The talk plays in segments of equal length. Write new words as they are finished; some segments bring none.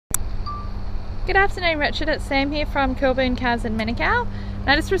Good afternoon, Richard. It's Sam here from Kilburn Cars in Manukau.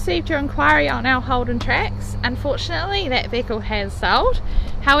 I just received your inquiry on our Holden Trax. Unfortunately, that vehicle has sold.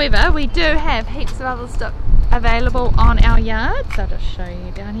 However, we do have heaps of other stock available on our yard. So I'll just show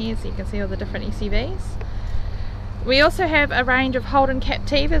you down here so you can see all the different SUVs. We also have a range of Holden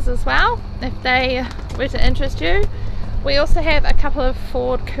Captivas as well, if they were to interest you. We also have a couple of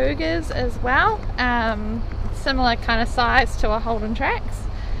Ford Cougars as well, similar kind of size to a Holden Trax.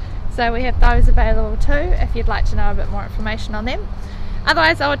 So we have those available too if you'd like to know a bit more information on them.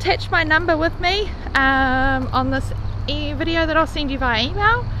 Otherwise, I'll attach my number with me on this video that I'll send you via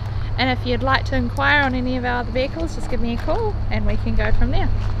email, and if you'd like to inquire on any of our other vehicles, just give me a call and we can go from there.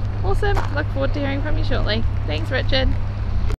 Awesome, look forward to hearing from you shortly. Thanks, Richard.